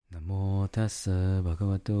tassa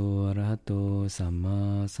bhagavato arahato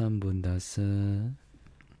samma sambuddhassa.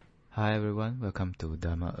 Hi everyone, welcome to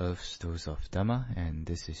Dharma Earth's Dose of Dharma, and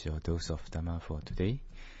this is your Dose of Dharma for today.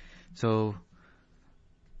 So,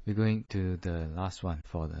 we're going to the last one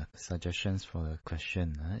for the suggestions for the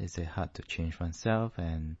question. Is it hard to change oneself,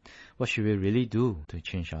 and what should we really do to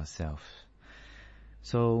change ourselves?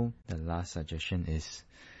 So, the last suggestion is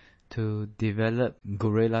to develop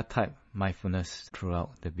gorilla-type mindfulness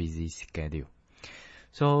throughout the busy schedule.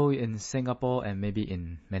 So in Singapore and maybe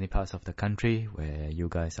in many parts of the country where you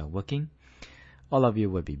guys are working, all of you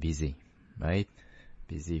will be busy, right?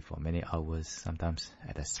 Busy for many hours, sometimes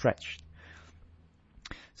at a stretch.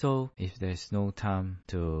 So if there's no time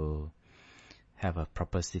to have a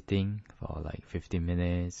proper sitting for like 15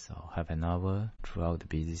 minutes or half an hour throughout the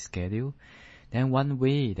busy schedule, then one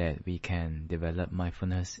way that we can develop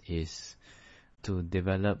mindfulness is to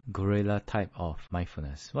develop gorilla type of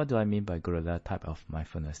mindfulness. What do I mean by gorilla type of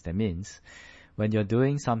mindfulness? That means when you're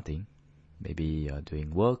doing something, maybe you're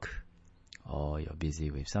doing work or you're busy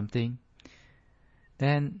with something,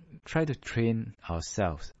 then try to train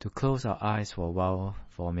ourselves to close our eyes for a while,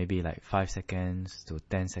 for maybe like 5 seconds to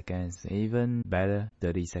 10 seconds, even better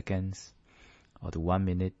 30 seconds or to 1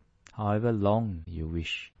 minute. However long you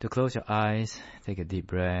wish. To close your eyes, take a deep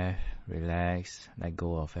breath, relax, let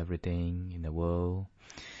go of everything in the world,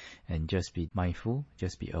 and just be mindful,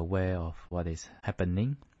 just be aware of what is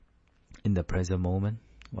happening in the present moment,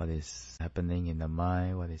 what is happening in the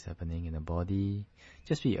mind, what is happening in the body.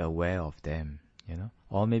 Just be aware of them,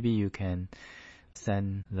 Or maybe you can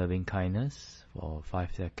send loving kindness for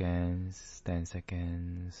 5 seconds, 10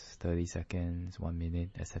 seconds, 30 seconds, 1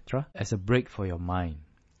 minute, etc. as a break for your mind.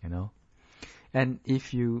 And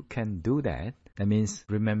if you can do that, that means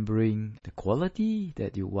remembering the quality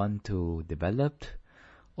that you want to develop,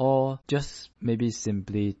 or just maybe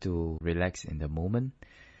simply to relax in the moment,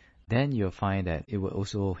 then you'll find that it will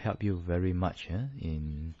also help you very much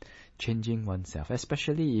in changing oneself.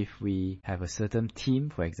 Especially if we have a certain theme.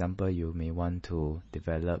 For example, you may want to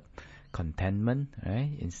develop contentment, right?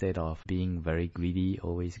 Instead of being very greedy,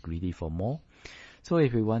 always greedy for more. So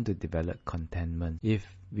if we want to develop contentment, if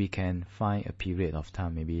we can find a period of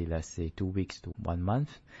time, maybe let's say 2 weeks to 1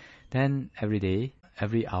 month, then every day,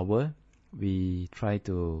 every hour, we try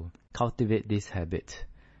to cultivate this habit.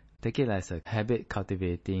 Take it as a habit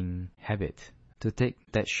cultivating habit. To take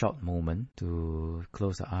that short moment to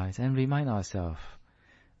close our eyes and remind ourselves.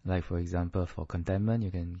 Like for example, for contentment,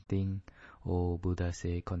 you can think, oh, Buddha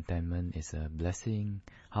say contentment is a blessing.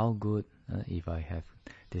 How good if I have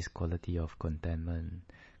this quality of contentment.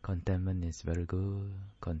 Contentment is very good.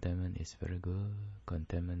 Contentment is very good.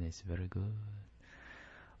 Contentment is very good.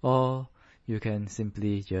 Or you can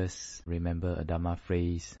simply just remember a Dhamma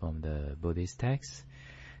phrase from the Buddhist text.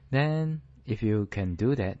 Then if you can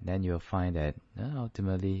do that, then you'll find that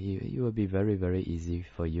ultimately it will be very, very easy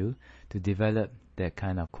for you to develop that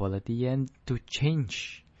kind of quality and to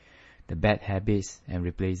change the bad habits and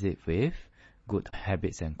replace it with good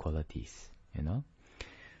habits and qualities,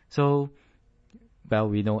 So, well,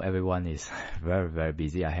 we know everyone is very, very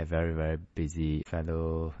busy. I have very, very busy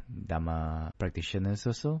fellow Dhamma practitioners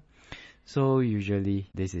also. So usually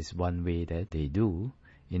this is one way that they do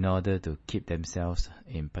in order to keep themselves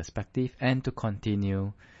in perspective and to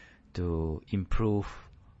continue to improve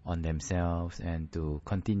on themselves and to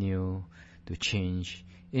continue to change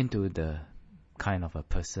into the kind of a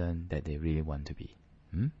person that they really want to be.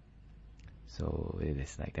 So it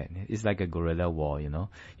is like that. It's like a guerrilla war,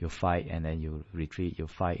 You fight and then you retreat, you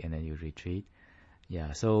fight and then you retreat.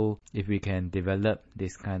 Yeah, so if we can develop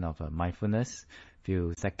this kind of a mindfulness,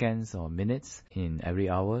 few seconds or minutes in every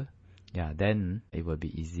hour, then it will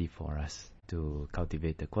be easy for us to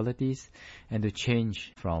cultivate the qualities and to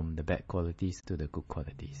change from the bad qualities to the good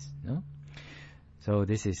qualities. So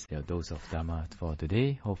this is your dose of Dharma for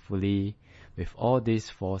today. Hopefully, with all these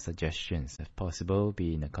 4 suggestions, if possible,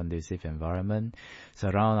 be in a conducive environment,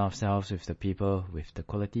 surround ourselves with the people with the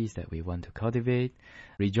qualities that we want to cultivate,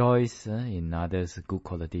 rejoice in others' good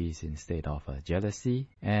qualities instead of jealousy,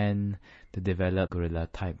 and to develop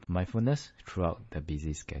gorilla-type mindfulness throughout the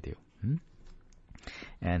busy schedule.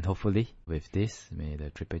 And hopefully, with this, may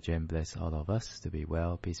the Triple Gem bless all of us to be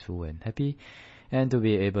well, peaceful, and happy, and to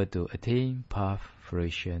be able to attain path,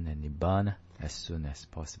 fruition, and Nibbana as soon as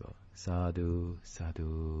possible. Sadhu,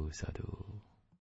 sadhu, sadhu.